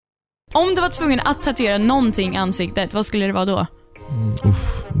Om du var tvungen att tatuera någonting i ansiktet, vad skulle det vara då?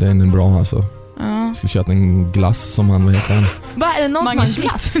 Den är bra alltså. Jag skulle köpa en glass som han, vad heter han? Vad är det, någon som har en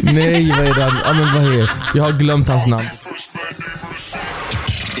glass? Nej, vad är det? Ja, men vad är? Jag har glömt hans namn.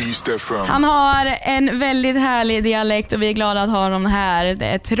 Han har en väldigt härlig dialekt och vi är glada att ha honom här. Det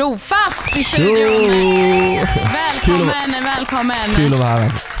är Trofast i studion. Välkommen. Kul att vara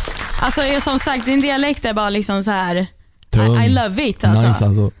här. Alltså som sagt, din dialekt är bara liksom så här. Tung. I love it alltså. Nice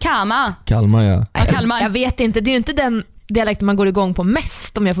alltså. Kalmar, ja. Kalmar. Jag vet inte, det är ju inte den dialekten man går igång på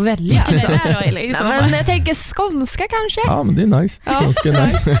mest om jag får välja. Vilken är det då, liksom? Men jag tänker skånska kanske. Ja, men det är nice. Skånska är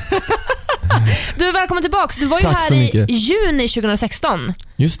nice. Du är välkommen tillbaks. Du var ju Tack här så mycket. i juni 2016.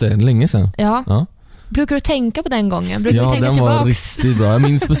 Just det, länge sedan. Ja. Brukar du tänka på den gången? Brukar du Ja, tänka den tillbaks? var riktigt bra. Jag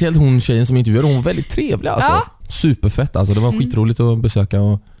minns speciellt hon tjejen som intervjuade. Hon var väldigt trevlig alltså. Ja. Superfett alltså. Det var skitroligt att besöka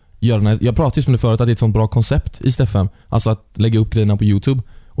och göra den här. Jag pratade ju som det förut att det är ett sånt bra koncept i Stefan. Alltså att lägga upp grejerna på YouTube.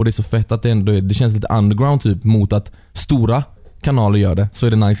 Och det är så fett att det känns lite underground typ mot att stora kanaler gör det. Så är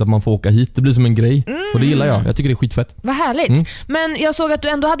det nice att man får åka hit. Det blir som en grej. Och det gillar jag. Jag tycker det är skitfett. Vad härligt. Men jag såg att du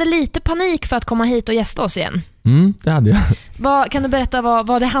ändå hade lite panik för att komma hit och gästa oss igen. Det hade jag. Kan du berätta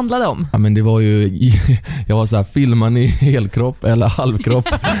vad det handlade om? Ja, men det var ju jag var så här, filman i helkropp eller halvkropp.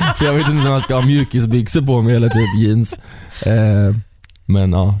 För jag vet inte om man ska ha mjukisbyxor på mig eller typ jeans.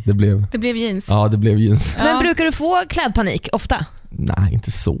 Men ja, det blev jeans. Ja, det blev jeans. Men brukar du få klädpanik ofta? Nej,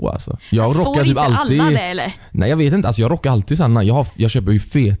 inte så alltså. Jag rockar får typ inte alltid. alla det eller? Nej, jag vet inte. Alltså jag rockar alltid såna. Jag köper ju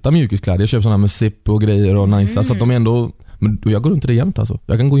feta mjukiskläder. Jag köper såna med zip och grejer och nice. Alltså att de är ändå. Men jag går runt i det jämt alltså.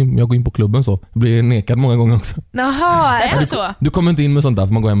 Jag går in på klubben så. Jag blir nekad många gånger också. Jaha, det är så. Du kommer inte in med sånt där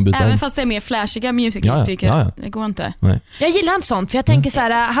för man går hem och byter Även om. fast det är mer flashiga music-uttryck. Ja. Det går inte. Nej. Jag gillar inte sånt för jag tänker så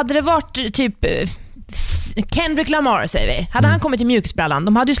här, hade det varit typ Kendrick Lamar säger vi. Hade han kommit i mjukisbrallan,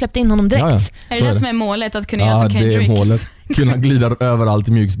 de hade ju släppt in honom direkt. Är det som är målet, att kunna göra som Kendrick? Ja, det är målet. Kunna glida överallt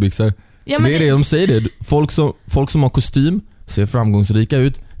i mjukisbyxor. Ja, det är det de säger det. Folk som har kostym ser framgångsrika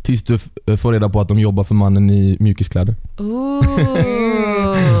ut tills du får reda på att de jobbar för mannen i mjukiskläder.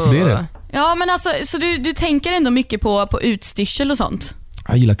 Det är det. Ja, men alltså, så du tänker ändå mycket på utstyrsel och sånt?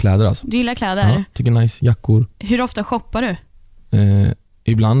 Jag gillar kläder alltså. Du gillar kläder? Ja, tycker nice. Jackor. Hur ofta shoppar du?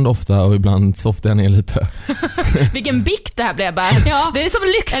 Ibland ofta och ibland softar jag ner lite. Vilken bikt det här blev bara. Ja. Det är som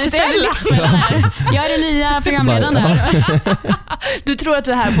Lyxfällan. Jag är den nya programledaren där. Du tror att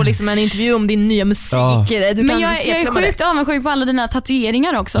du är här på liksom en intervju om din nya musik. Ja. Men jag är sjukt avundsjuk på alla dina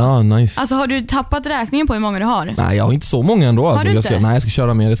tatueringar också. Ja, nice. Alltså har du tappat räkningen på hur många du har? Nej, jag har inte så många ändå. Alltså. Har du inte? Jag ska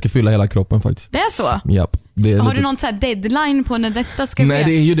köra mer. Jag ska fylla hela kroppen faktiskt. Det är så? Japp. Har du någon så här deadline på när detta ska ske? Nej,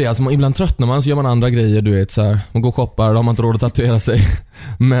 det är ju det. Alltså, ibland tröttnar man så gör man andra grejer. Du vet, så här, man går och shoppar, då har man inte råd att tatuera sig.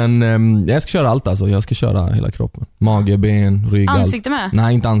 Men jag ska köra allt alltså. Jag ska köra hela kroppen. Mage, ben, rygg, ansikte med?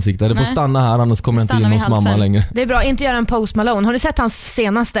 Nej, inte ansikte. Det får stanna här, annars kommer jag inte in hos mamma längre. Det är bra, inte göra en Post Malone. Har ni sett hans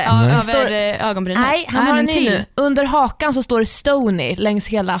senaste? Ja, över ögonbrynen. Nej, han har en ny nu. Under hakan så står det Stoney längs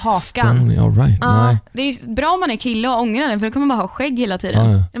hela hakan. Stoney, all right. Nej. Det är ju bra om man är kille och ångrar det, för då kan man bara ha skägg hela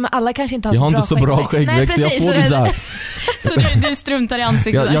tiden. Ja. Men alla kanske inte har jag så har bra inte så bra skäggväxt. Jag får det så här. Så du struntar i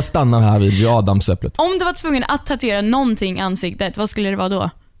ansiktet? Jag stannar här vid adamsäpplet. Om du var tvungen att tatuera någonting i ansiktet, vad skulle det vara då?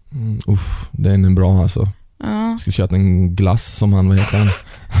 Den är bra alltså. Jag skulle köpa en glass som han, vad heter han?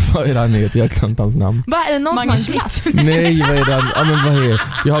 Vad är det han heter? Jag har glömt hans namn. Vad är det, någon som har en glass? Nej, vad är det? Ja, men vad är?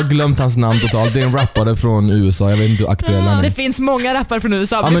 Jag har glömt hans namn totalt. Det är en rappare från USA. Jag vet inte hur aktuell han är. Det finns många rappare från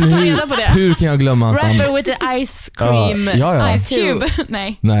USA. Ja, Vi får men ta reda på det. Hur kan jag glömma hans namn? Rapper with the ice cream. Ja. Ice Cube.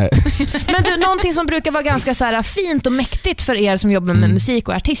 Nej. Men du, någonting som brukar vara ganska så här fint och mäktigt för er som jobbar med musik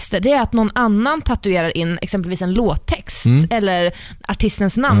och artister, det är att någon annan tatuerar in exempelvis en låttext eller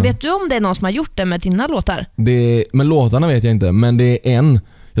artistens namn. Vet du om det är någon som har gjort det med dina låtar? Men låtarna vet jag inte. Men det är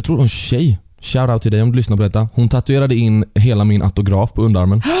jag tror det var en tjej. Shoutout till dig om du lyssnar på detta. Hon tatuerade in hela min autograf på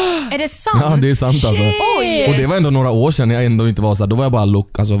underarmen. Är det sant? Ja, det är sant alltså. Oj. Och det var ändå några år sedan jag ändå inte var så här. Då var jag bara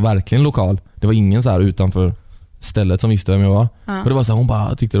alltså verkligen lokal. Det var ingen så här utanför stället som visste vem jag var. Och det var så här, hon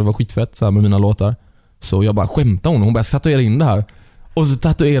bara tyckte det var skitfett så här med mina låtar. Så jag bara skämtade hon började tatuera in det här. Och så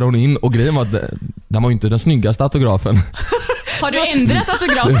tatuerade hon in och grejen var att den var ju inte den snyggaste autografen. Har du ändrat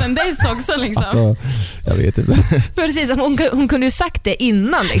autografen dess också liksom? Alltså, jag vet inte. Precis, hon kunde ju sagt det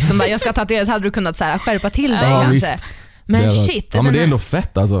innan liksom. Jag ska tatuera, så hade du kunnat så här, skärpa till det kanske. Visst. Men shit. Ja, men det är ändå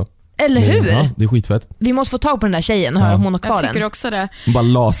fett alltså. Eller hur? Ja, det är skitfett. Vi måste få tag på den där tjejen och höra om hon har kvar den. Jag tycker också det. Hon bara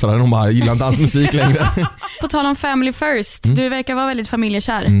lasrar den och bara gillar inte hans musik längre. På tal om family first, du verkar vara väldigt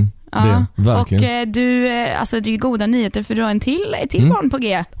familjekär. Det, verkligen. Och du är goda nyheter för du har ett till barn på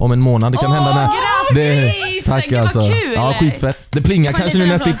G. Om en månad, det kan hända när... Grattis! Tack Gud, alltså. vad kul. Ja, skitfett. Det plingar kanske nu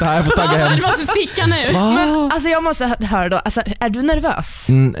när jag sitter här, jag får tagga hem. Du måste sticka nu. Men, alltså jag måste höra då, alltså, är du nervös?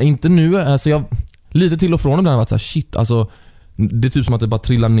 Inte nu, alltså lite till och från ibland har varit så här, shit, alltså det är typ som att det bara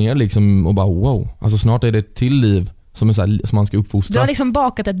trillar ner liksom och bara wow. Alltså snart är det ett till liv som är så här, som man ska uppfostra. Du har liksom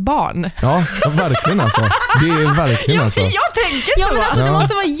bakat ett barn. Ja, verkligen alltså. Det är verkligen alltså. Jag tänker så. Men alltså, det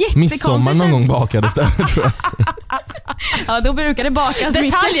måste vara jättekonstigt. Midsommar någon gång bakades det, tror jag. Ja, då brukar det bakas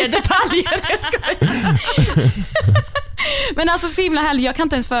Detaljer. Men alltså så himla härligt, jag kan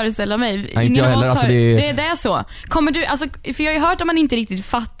inte ens föreställa mig. Nej, inte jag heller. Alltså, det är så. Kommer du, alltså, för jag har ju hört att man inte riktigt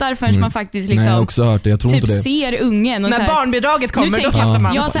fattar förrän man faktiskt liksom, Nej, jag har också hört det. Jag tror typ inte det. ser ungen. Och när så här, barnbidraget kommer, då fattar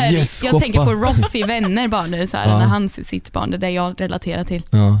man. Jag tänker på Ross i Vänner bara nu, så här, när han ser sitt barn, det är det jag relaterar till.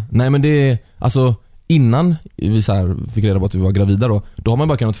 Ja. Nej, men det är, alltså innan vi så här fick reda på att vi var gravida då har man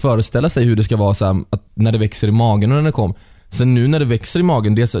bara kunnat föreställa sig hur det ska vara så här, att när det växer i magen och när det kom. Sen nu när det växer i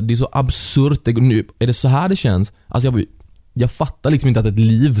magen, det är så absurt. Nu är det så här det känns. Alltså jag fattar liksom inte att ett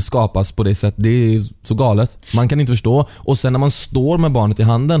liv skapas på det sättet. Det är så galet. Man kan inte förstå. Och sen när man står med barnet i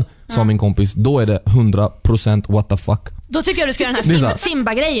handen, som min kompis, då är det 100% what the fuck. Då tycker jag du ska göra den här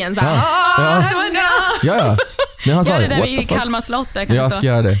Simba-grejen. Så här. Ja. Men han sa det där what i the fuck. Kalmar slott. Jag ska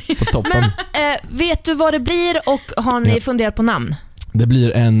göra det på toppen. Men vet du vad det blir och har ni funderat på namn? Det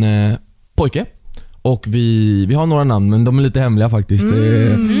blir en pojke. Och vi har några namn, men de är lite hemliga faktiskt.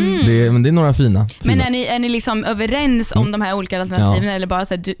 Men det är några fina. Men är ni liksom överens om de här olika alternativen eller bara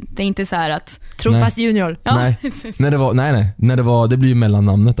så här, det är inte så här att Trofast Junior? Ja, nej. Det blir ju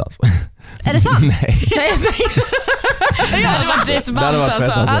mellannamnet alltså. Är det sant? Nej. Det hade varit rätt ballt alltså.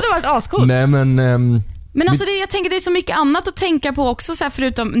 Det hade varit ascoolt. Nej, Men alltså jag tänker det är så mycket annat att tänka på också så här,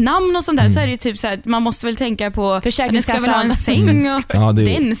 förutom namn och sånt där så är det ju typ så här, man måste väl tänka på att det ska väl ha en säng och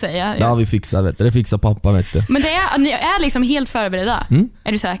den säger jag. Ja, vi fixar, vet du. Det fixar pappa, vet du. Men ni är liksom helt förberedda.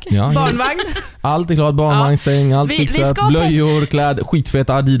 Är du säker? Ja, barnvagn. Allt är klart, barnvagn, säng, allt fixat. Blöjor, kläder,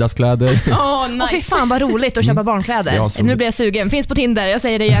 skitfeta Adidas-kläder. Nice. Och fy fan vad roligt att köpa barnkläder. Nu blir jag sugen. Finns på Tinder, jag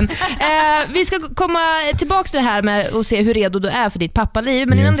säger det igen. Vi ska komma tillbaka till det här med att se hur redo du är för ditt pappaliv.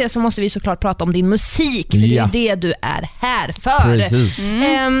 Men innan det så måste vi såklart prata om din musik. För det är det du är här för. Precis.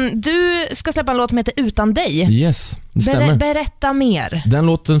 Du ska släppa en låt som heter Utan dig. Yes, det stämmer. Berätta mer. Den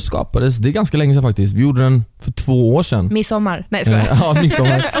låten skapades, det är ganska länge sedan faktiskt. Vi gjorde den för 2 år sedan. Midsommar. Nej, ska jag. Ja,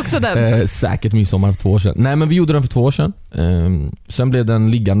 midsommar. Också den. Säkert midsommar för 2 år sedan. Nej, men vi gjorde den för 2 år sedan. Sen blev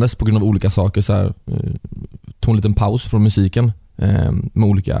den liggandes på grund av olika saker. Så här, tog en liten paus från musiken med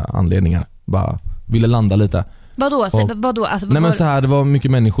olika anledningar. Bara ville landa lite. Vadå? Alltså, nej, men så här, det var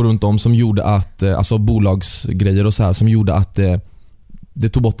mycket människor runt om som gjorde att, alltså bolagsgrejer och så här, som gjorde att det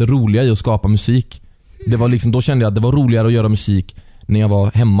tog bort det roliga i att skapa musik. Det var liksom, då kände jag att det var roligare att göra musik när jag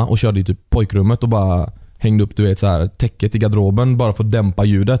var hemma och körde i typ pojkrummet och bara hängde upp, du vet, så här, täcket i garderoben bara för att dämpa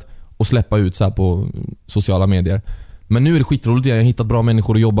ljudet och släppa ut så här på sociala medier. Men nu är det skitroligt. Jag har hittat bra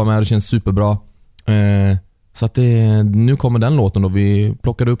människor att jobba med. Det känns superbra. Så att nu kommer den låten och vi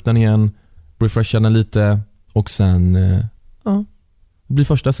plockade upp den igen, refreshade den lite och sen det blir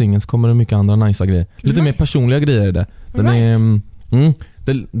första singeln, så kommer det mycket andra nice grejer. Lite mer personliga grejer i det.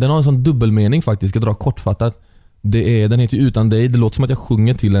 Den har en sån dubbelmening faktiskt. Jag drar kortfattat. Den heter Utan dig. Det låter som att jag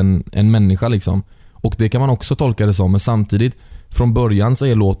sjunger till en människa liksom. Och det kan man också tolka det som. Men samtidigt, från början så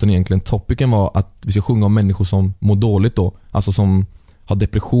är låten egentligen, topicen var att vi ska sjunga om människor som mår dåligt då. Alltså som har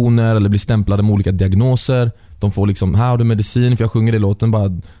depressioner eller blir stämplade med olika diagnoser. De får liksom, här har du medicin, för jag sjunger det i låten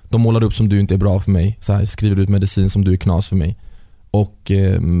bara. De målar upp som du inte är bra för mig. Så här, skriver ut medicin som du är knas för mig. Och,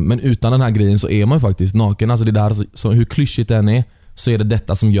 men utan den här grejen så är man ju faktiskt naken. Alltså det där, så hur klyschigt det än är, så är det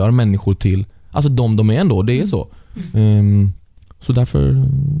detta som gör människor till, alltså de är ändå, det är så. Så därför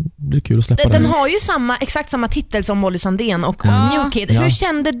blir det kul att släppa den. Den har ju exakt samma titel som Molly Sandén och New Kid. Hur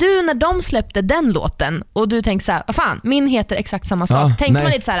kände du när de släppte den låten? Och du tänkte så här, vad fan, min heter exakt samma sak. Tänkte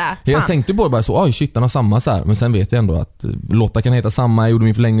man lite så här, fan. Jag tänkte på det bara så, shit, den har samma så här. Men sen vet jag ändå att låtar kan heta samma. Jag gjorde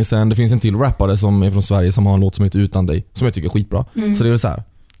min för länge sedan. Det finns en till rappare som är från Sverige som har en låt som heter Utan dig, som jag tycker är skitbra. Så det är så här.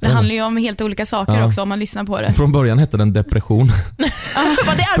 Det handlar ju om helt olika saker också om man lyssnar på det. Från början hette den Depression.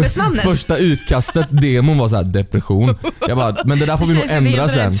 Var det arbetsnamnet? Första utkastet, demon var så här, depression. Jag bara, men det där får vi nog ändra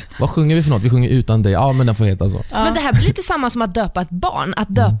sen. Vad sjunger vi för något? Vi sjunger Utan dig. Ja, men den får heta så. Men det här blir lite samma som att döpa ett barn. Att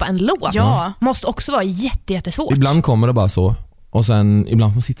döpa en låt måste också vara jättesvårt. Ibland kommer det bara så. Och sen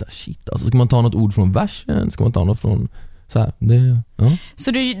ibland får man sitta, shit, alltså ska man ta något ord från versen? Ska man ta något från så här,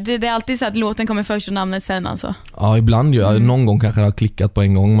 Så det är alltid så att låten kommer först och namnet sen alltså? Ja, ibland ju. Någon gång kanske jag har klickat på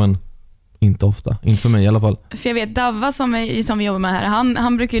en gång, men inte ofta. Inte för mig i alla fall. För jag vet, Davva som vi jobbar med här,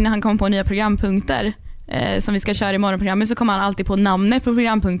 han brukar ju när han kommer på nya programpunkter som vi ska köra i morgonprogrammet, så kommer han alltid på namnet på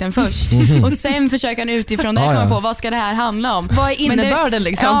programpunkten först. Och sen försöker han utifrån det komma på, vad ska det här handla om? Vad är innebörden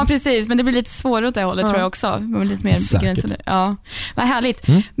liksom? Ja, precis. Men det blir lite svårare åt det hållet tror jag också. Lite mer begränsade. Ja, vad härligt.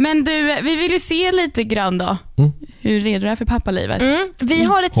 Men du, vi vill ju se lite grann då hur redo du är för pappalivet. Vi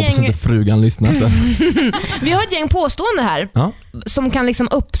har ett Hoppas gäng... inte frugan lyssnar. Så. Vi har ett gäng påstående här som kan liksom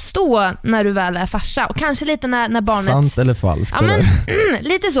uppstå när du väl är farsa. Och kanske lite när barnet... Sant eller falskt? Ja, men,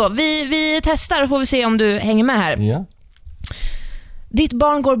 lite så. Vi testar och får vi se om du hänger med här. Ja. Ditt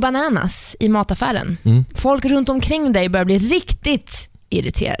barn går bananas i mataffären. Folk runt omkring dig börjar bli riktigt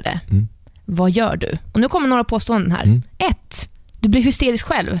irriterade. Vad gör du? Och nu kommer några påståenden här. 1. Du blir hysterisk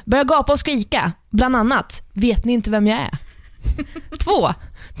själv. Börjar gapa och skrika. Bland annat, vet ni inte vem jag är? 2.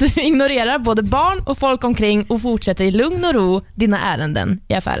 Du ignorerar både barn och folk omkring och fortsätter i lugn och ro dina ärenden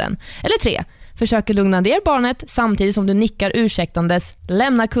i affären. Eller 3. Försöker lugna ner barnet samtidigt som du nickar ursäktandes,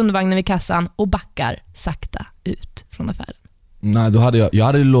 lämnar kundvagnen vid kassan och backar sakta ut från affären. Nej, då hade jag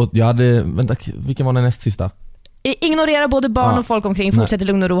hade vänta, vilken var den näst sista? Ignorera både barn och folk omkring, fortsätter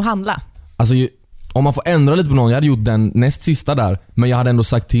lugn och ro handla. Alltså om man får ändra lite på någon, jag hade gjort den näst sista där, men jag hade ändå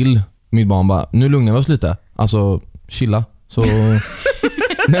sagt till mitt barn bara, nu lugnar vi oss lite. Alltså chilla. Så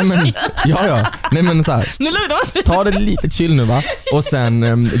nej men nej men så här. Nu lugnar vi oss lite. Ta det lite chill nu va. Och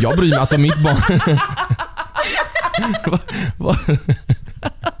sen jag bryr mig, alltså mitt barn.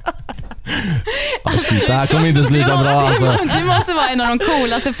 Shit, det här kommer inte sluta bra alltså. Du måste vara en av de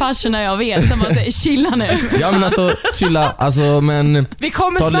coolaste farsorna jag vet som bara säger chilla nu. Ja men alltså chilla, alltså men vi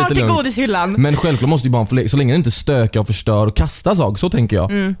kommer snart till godishyllan. Men självklart måste ju barn få leka, så länge det inte stökar och förstör och kastar saker, så tänker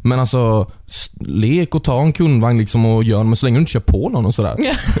jag. Men alltså lek och ta en kundvagn liksom och gör, men så länge du inte kör på någon och sådär.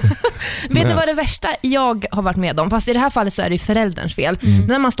 Vet ni vad det värsta jag har varit med om? Fast i det här fallet så är det ju förälderns fel.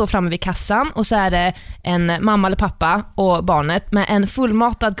 När man står framme vid kassan och så är det en mamma eller pappa och barnet med en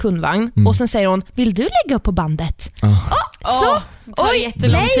fullmatad kundvagn och sen säger hon, vill du lägga upp på bandet? Så tar det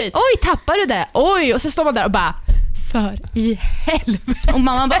jättelång tid. Oj, tappar du det? Oj, och så står man där och bara, för i helvete. Och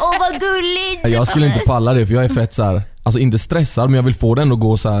mamma bara, åh vad gulligt. Jag skulle inte palla det, för jag är fett så här, alltså inte stressad, men jag vill få den att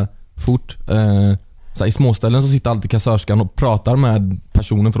gå så här fort. Så här, i småställen så sitter alltid kassörskan och pratar med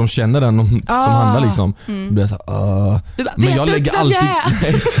personen, för de känner den som handlar liksom. Då blir jag så här, men jag lägger alltid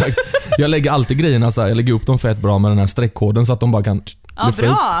exakt. Jag lägger alltid grejerna så här, jag lägger upp dem fett bra med den här streckkoden så att de bara kan lyfta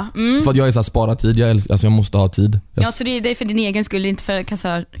upp. För att jag är så här, spara tid, jag måste ha tid. Ja, så det är för din egen skull, inte för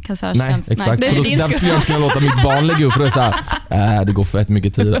kassörskans. Nej, exakt. Så därför skulle jag inte kunna låta mitt barn lägga upp, för det är så här, det går fett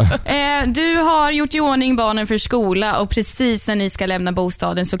mycket tid. Du har gjort i ordning barnen för skola och precis när ni ska lämna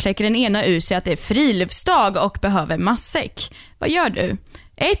bostaden så kläcker den ena ur sig att det är friluftsdag och behöver matsäck. Vad gör du?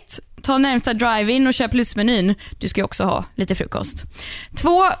 1. Ta närmsta drive-in och köp plusmenyn. Du ska ju också ha lite frukost.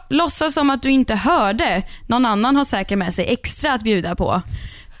 2. Låtsas som att du inte hörde. Någon annan har säkert med sig extra att bjuda på.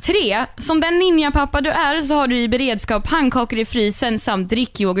 3. Som den ninjapappa du är så har du i beredskap pannkakor i frysen samt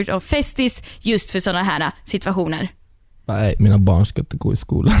drickyoghurt och festis just för sådana här situationer. Nej, mina barn ska inte gå i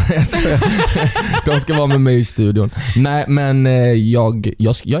skolan. De ska vara med mig i studion. Nej, men jag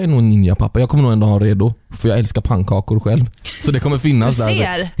är nog en ninjapappa. Jag kommer nog ändå ha redo, för jag älskar pannkakor själv. Så det kommer finnas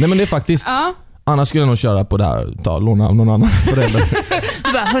där. Nej, men det är faktiskt. Annars skulle jag nog köra på det här, låna av någon annan förälder.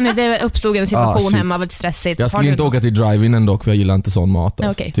 Du bara, hörni, det uppstod en situation hemma, väldigt stressigt. Jag skulle inte åka till drive-in ändå, för jag gillar inte sån mat.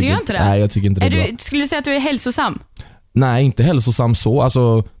 Alltså. Du gör inte det? Nej, jag tycker inte det är bra. Skulle du säga att du är hälsosam? Nej, inte hälsosam så.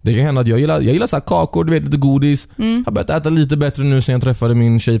 Alltså, det kan hända att jag gillar så här kakor, du vet, lite godis. Jag har börjat äta lite bättre nu sen jag träffade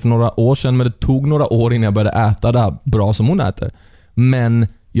min tjej för några år sedan. Men det tog några år innan jag började äta det här bra som hon äter. Men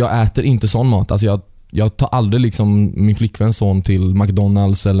jag äter inte sån mat. Alltså jag tar aldrig liksom min flickväns son till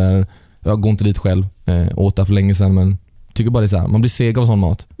McDonalds, eller jag går inte dit själv. Åt där för länge sedan, men tycker bara det är så här, man blir seg av sån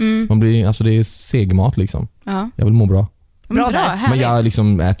mat. Man blir, alltså det är segmat liksom. Jag vill må bra. Bra, men jag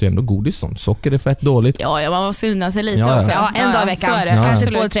liksom äter ju ändå godis sånt. Socker är fett dåligt. Ja, man måste unna sig lite också. Ja, en dag i veckan. Så är det. Kanske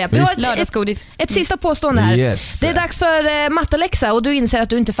 2 eller 3. Vi har lördagsgodis. Ett sista påstående här. Yes. Det är dags för matteläxa och du inser att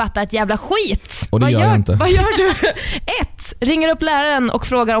du inte fattar ett jävla skit. Och det gör jag inte. Vad gör du? 1. Ringer upp läraren och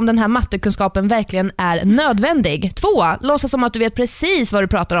frågar om den här mattekunskapen verkligen är nödvändig. 2. Låtsas som att du vet precis vad du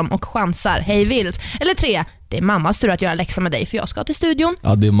pratar om och chansar hej vilt. Eller 3. Det är mammas tur att göra läxa med dig, för jag ska till studion.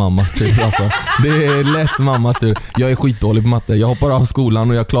 Ja, det är mammas tur alltså. Det är lätt mammas tur. Jag är skitdålig på matte. Jag hoppar av skolan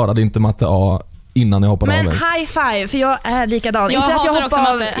och jag klarade inte matte A innan jag hoppade av. Men high five, för jag är likadan. Jag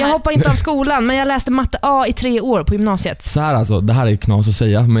hoppar inte av skolan, men jag läste matte A i 3 år på gymnasiet. Så här alltså, det här är knas att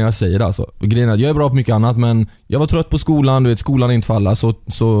säga, men jag säger det alltså. Grejen är att jag är bra på mycket annat, men jag var trött på skolan. Du vet, skolan är inte för alla,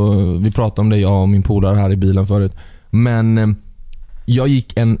 så vi pratade om det, jag och min polare här i bilen förut. Men jag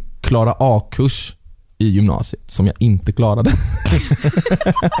gick en klara A-kurs i gymnasiet som jag inte klarade.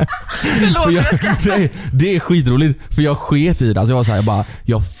 Det är skitroligt, för jag sket i det. Alltså jag var så här,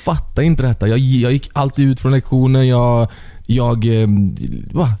 jag fattar inte detta. Jag gick alltid ut från lektionen. Jag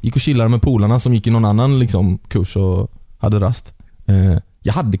gick och chillade med polarna som gick i någon annan liksom, kurs och hade rast.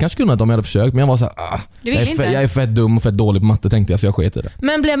 Jag hade kanske kunnat om jag hade försökt, men jag var så här, jag är fett dum och fett dålig på matte, tänkte jag, så jag sket i det.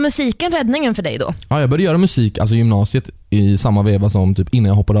 Men blev musiken räddningen för dig då? Ja, jag började göra musik, alltså gymnasiet i samma veva som typ innan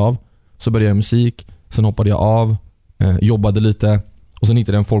jag hoppade av. Så började jag göra musik, sen hoppade jag av, jobbade lite och sen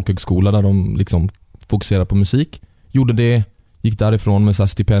hittade jag en folkhögskola där de liksom fokuserade på musik. Gjorde det, gick därifrån med så här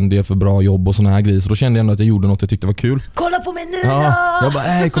stipendier för bra jobb och såna här grejer. Så då kände jag ändå att jag gjorde något jag tyckte var kul. Kolla på mig nu då! Jag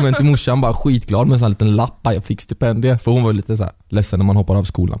bara, kom hem till morsan, bara skitglad med en sån här liten lapp. Jag fick stipendier, för hon var lite så här ledsen när man hoppar av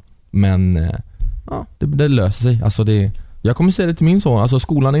skolan. Men det löser sig. Alltså jag kommer säga det till min son, alltså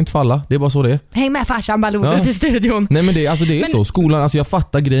skolan är inte för alla, det är bara så det är. Häng med farsan, Baloo till studion. Nej men det är så, skolan, alltså jag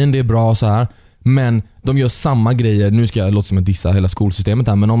fattar grejen, det är bra så här. Men de gör samma grejer, nu ska jag låta som att dissa hela skolsystemet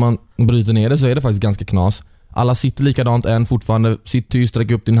här, men om man bryter ner det så är det faktiskt ganska knas. Alla sitter likadant än fortfarande, sitt tyst,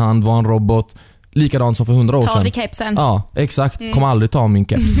 sträck upp din hand, var en robot. Likadant som för 100 år sedan. Ta dig kepsen. Ja, exakt. Kommer aldrig ta min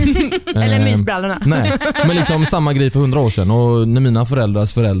keps. Eller mysbrallorna. Nej, men liksom samma grej för 100 år sedan. Och när mina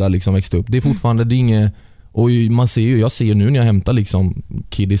föräldrars föräldrar liksom växte upp, det är fortfarande, det är inget. Och man ser ju, jag ser nu när jag hämtar liksom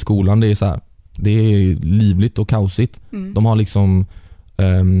kid i skolan, det är så här, det är livligt och kaosigt. De har liksom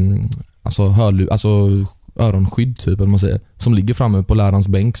öronskydd typ, eller man säger, som ligger framme på lärarens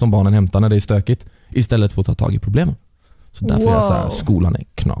bänk som barnen hämtar när det är stökigt, istället för att ta tag i problemen. Så därför är jag så här, skolan är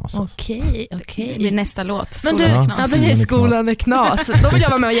knas. Okej. Det blir nästa låt. Men du, precis, skolan är knas. Då vill jag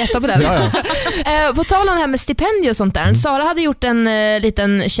vara med och gästa på den. På tal om det här med stipendier och sånt där. Sara hade gjort en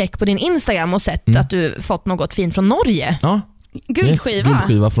liten check på din Instagram och sett att du fått något fint från Norge. Ja. Guldskiva. Yes,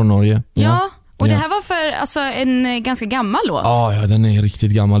 guldskiva från Norge. Ja. Och det här var för en ganska gammal låt. Ja, den är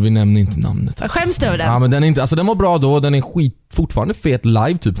riktigt gammal. Vi nämner inte namnet. Alltså. Skäms du över den? Ja, men den är inte, alltså den var bra då. Den är fortfarande fet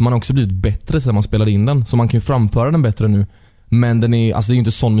live typ. Man har också blivit bättre sen man spelade in den. Så man kan ju framföra den bättre nu. Men den är, alltså det är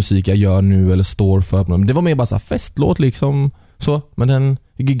inte sån musik jag gör nu eller står för. Det var mer bara så här festlåt liksom. Så, men den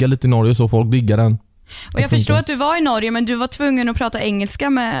giggar lite i Norge så folk diggar den. Och jag förstår att du var i Norge, men du var tvungen att prata engelska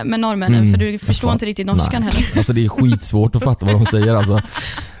med norrmännen för du förstår inte riktigt norskan heller. Alltså det är skitsvårt att fatta vad de säger alltså.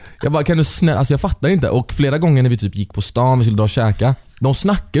 Jag bara, kan du snälla, alltså jag fattar inte. Och flera gånger när vi typ gick på stan, vi skulle dra och käka, de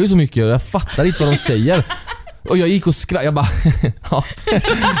snackar ju så mycket och jag fattar inte vad de säger. Och jag gick och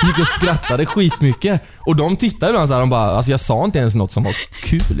skrattade skitmycket. Och de tittade ibland så här, de bara, alltså jag sa inte ens något som var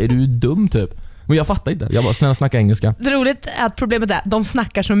kul, är du dum typ? Men jag fattar inte, jag bara, snälla snacka engelska. Det är roligt att problemet är, de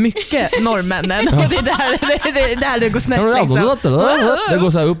snackar så mycket norrmännen. Och det är där det går snett liksom. Det går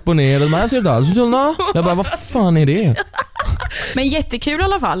så här upp och ner. Jag bara, vad fan är det? Men jättekul i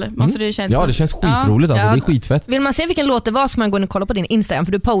alla fall, måste det känns. Ja, det känns skitroligt alltså. Det är skitfett. Vill man se vilken låt det var så man går in och kolla på din Instagram,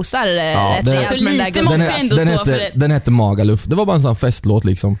 för du posar så lite måste jag ändå stå för det. Den hette Magaluf. Det var bara en sån festlåt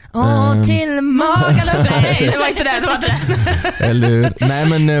liksom. Till Magaluf. Nej, det var inte det. Eller hur?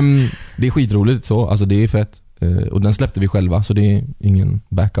 Nej men det är skitroligt så. Alltså det är fett. Och den släppte vi själva, så det är ingen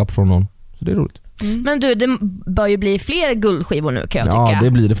backup från någon. Så det är roligt. Men du, det bör ju bli fler guldskivor nu kan jag tycka. Ja,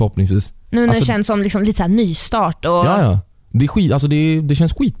 det blir det förhoppningsvis. Nu när det känns som liksom lite så här nystart och... Ja. Det är alltså det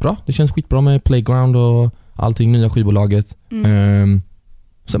känns skitbra. Det känns skitbra med Playground och allting, nya skivbolaget.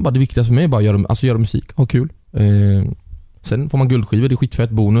 Sen bara det viktigaste för mig är bara göra musik, ha kul. Sen får man guldskivor, det är skitfett,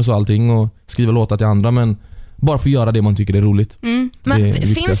 bonus och allting, och skriva låtar till andra, men bara få göra det man tycker är roligt. Men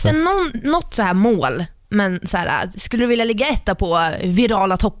finns det något så här mål? Men så här, skulle du vilja ligga etta på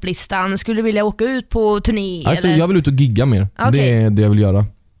virala topplistan? Skulle du vilja åka ut på turné? Alltså, eller? Jag vill ut och gigga mer. Okay. Det är det jag vill göra.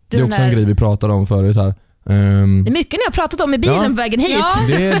 Det är också en grej vi pratade om förut här. Det är mycket ni har pratat om i bilen på vägen hit. Ja.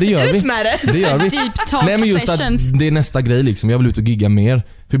 Det gör vi. Ut med det. Det gör vi. Deep talk. Nej, men just sessions. att det är nästa grej liksom. Jag vill ut och gigga mer.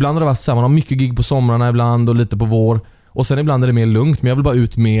 För ibland har det varit så här, man har mycket gig på somrarna ibland och lite på vår. Och sen ibland är det mer lugnt, men jag vill bara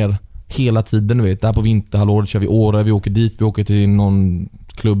ut mer hela tiden, du vet. Där på vinterhalvåret kör vi Åre, vi åker dit, vi åker till någon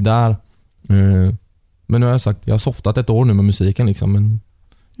klubb där. Men nu har jag sagt, jag har softat ett år nu med musiken liksom, men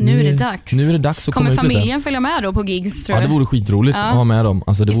nu är det dags. Nu är det dags att kommer komma ut lite. familjen följa med då på gigs, tror jag? du? Ja, det vore skitroligt att ha med dem.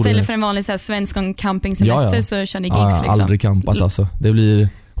 Alltså, det istället för en vanlig så här, svensk campingsemester så kör ni gigs liksom. Aldrig campat alltså. Det blir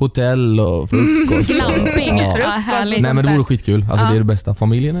hotell och frukost. Glamping. Härligt. Nej, men det vore skitkul. Alltså, det är det bästa.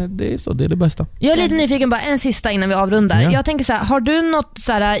 Familjen det är det bästa. Jag är lite nyfiken, bara en sista innan vi avrundar. Jag tänker så här, har du något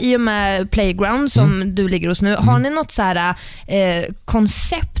så här, i och med Playground som du ligger hos nu, har ni något så här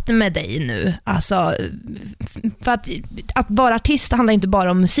koncept med dig nu? Alltså, för att vara artist handlar inte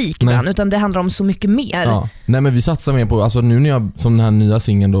bara om musik ibland, utan det handlar om så mycket mer. Ja. Nej, men vi satsar mer på, alltså nu när jag, som den här nya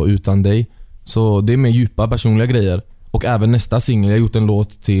singeln då, Utan dig, så det är mer djupa personliga grejer. Och även nästa singel, jag har gjort en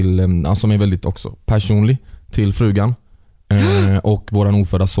låt till, som är väldigt också personlig, till frugan och våran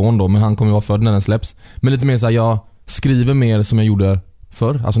ofödda son då, men han kommer vara född när den släpps. Men lite mer så här, jag skriver mer som jag gjorde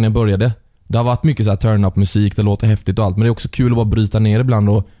förr, alltså när jag började. Det har varit mycket så här turn-up musik, det låter häftigt och allt, men det är också kul att bara bryta ner ibland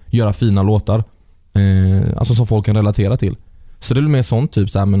och göra fina låtar, alltså som folk kan relatera till. Så det är mer sånt typ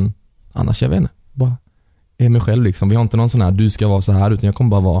så här, men annars jag vet inte, bara är mig själv liksom. Vi har inte någon sån här, du ska vara så här, utan jag kommer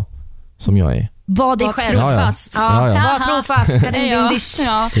bara vara som jag är. Var dig själv. Trofast. Ja. Var trofast.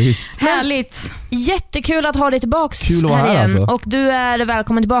 Ja. Härligt. Jättekul att ha dig tillbaks. Kul att vara här igen. alltså. Och du är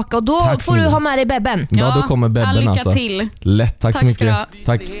välkommen tillbaka. Och då Tack får du ha med dig Bebben. Ja, då kommer Bebben lycka alltså. till. Lätt, tack så mycket.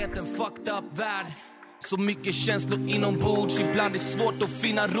 Tack. Så mycket känslor inombords. Ibland är svårt att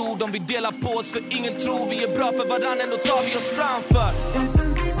finna ro. De vill dela på oss för ingen tror vi är bra för varandra. Då tar vi oss framför.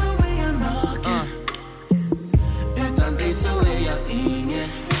 Utan dig så är jag naken. Utan dig så är jag ingen.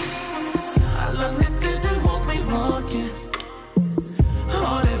 Alla nätter du hållt mig vaken.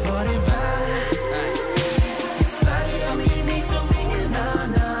 Har det varit värd? Sverige är mig unik som ingen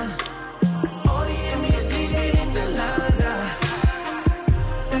annan. Och det är mitt liv vill inte landa.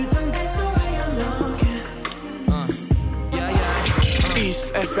 Utan dig så är jag naken.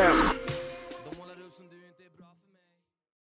 East FM.